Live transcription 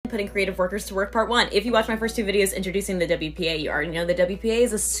Putting Creative Workers to Work Part 1. If you watch my first two videos introducing the WPA, you already know the WPA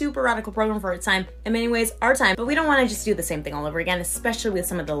is a super radical program for its time, in many ways our time, but we don't want to just do the same thing all over again, especially with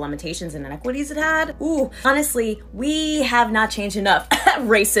some of the limitations and inequities it had. Ooh, honestly, we have not changed enough.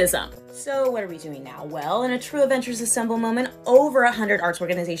 Racism. So what are we doing now? Well, in a true Adventures Assemble moment, over 100 arts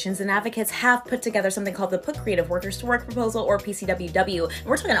organizations and advocates have put together something called the Put Creative Workers to Work proposal, or PCWW. And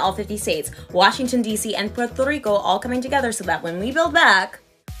we're talking all 50 states, Washington, D.C., and Puerto Rico all coming together so that when we build back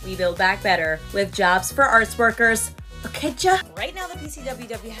better with jobs for arts workers. Okay, right now the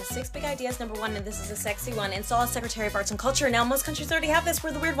PCWW has 6 big ideas. Number 1, and this is a sexy one, install a Secretary of Arts and Culture. Now most countries already have this.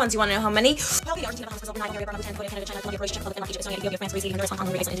 We're the weird ones. You want to know how many? Probably Argentina, Brazil, Brunei, Norway, Canada, China, Colombia, Croatia, Czech Republic, Estonia, Ethiopia, France, Greece, Honduras, Hong Kong,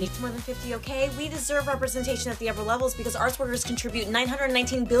 Hungary, Indonesia. More than 50, okay? We deserve representation at the upper levels because arts workers contribute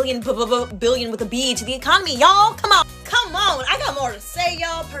 919 billion with a B to the economy. Y'all, come on. I got more to say,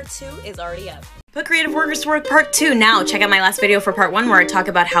 y'all. Part 2 is already up. Put Creative Workers to Work Part 2 now. Check out my last video for Part 1 where I talk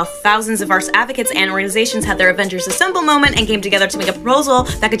about how thousands of arts advocates and organizations had their Avengers Assemble moment and came together to make a proposal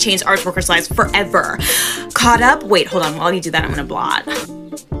that could change arts workers' lives forever. Caught up? Wait, hold on. While you do that, I'm gonna blot.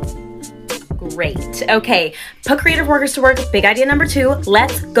 Great. Okay, Put Creative Workers to Work. Big idea number 2.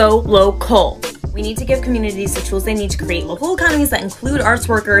 Let's go local. We need to give communities the tools they need to create local economies that include arts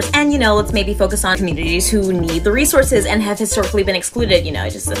workers, and let's maybe focus on communities who need the resources and have historically been excluded,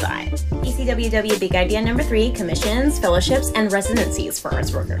 just a thought. PCWW big idea number 3, commissions, fellowships, and residencies for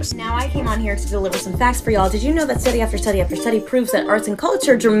arts workers. Now I came on here to deliver some facts for y'all. Did you know that study after study after study proves that arts and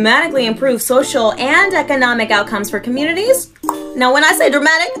culture dramatically improve social and economic outcomes for communities? Now when I say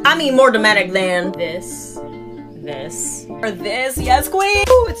dramatic, I mean more dramatic than this, or this, yes queen!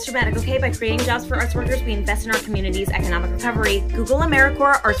 Ooh, it's dramatic, okay? By creating jobs for arts workers, we invest in our community's economic recovery. Google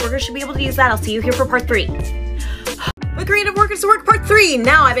AmeriCorps, arts workers should be able to use that. I'll see you here for Part 3. With Creative Workers to Work Part 3!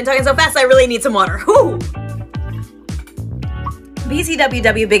 Now I've been talking so fast I really need some water. Whew!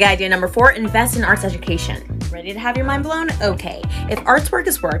 PCWW big idea number 4, invest in arts education. Ready to have your mind blown? Okay. If arts work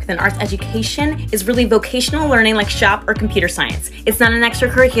is work, then arts education is really vocational learning like shop or computer science. It's not an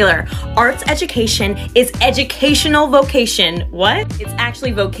extracurricular. Arts education is educational vocation. What? It's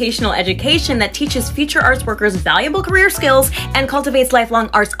actually vocational education that teaches future arts workers valuable career skills and cultivates lifelong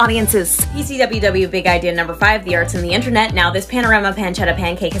arts audiences. PCWW big idea number 5, the arts and the internet. Now this panorama pancetta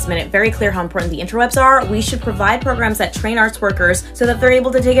pancake has made it very clear how important the interwebs are. We should provide programs that train arts workers so that they're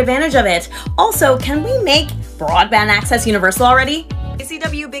able to take advantage of it. Also, can we make broadband access universal already?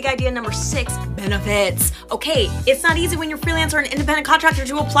 PCW big idea number 6, benefits. Okay, it's not easy when you're freelance or an independent contractor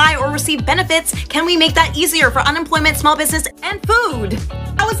to apply or receive benefits. Can we make that easier for unemployment, small business, and food?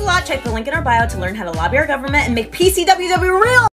 That was a lot. Check the link in our bio to learn how to lobby our government and make PCWW real.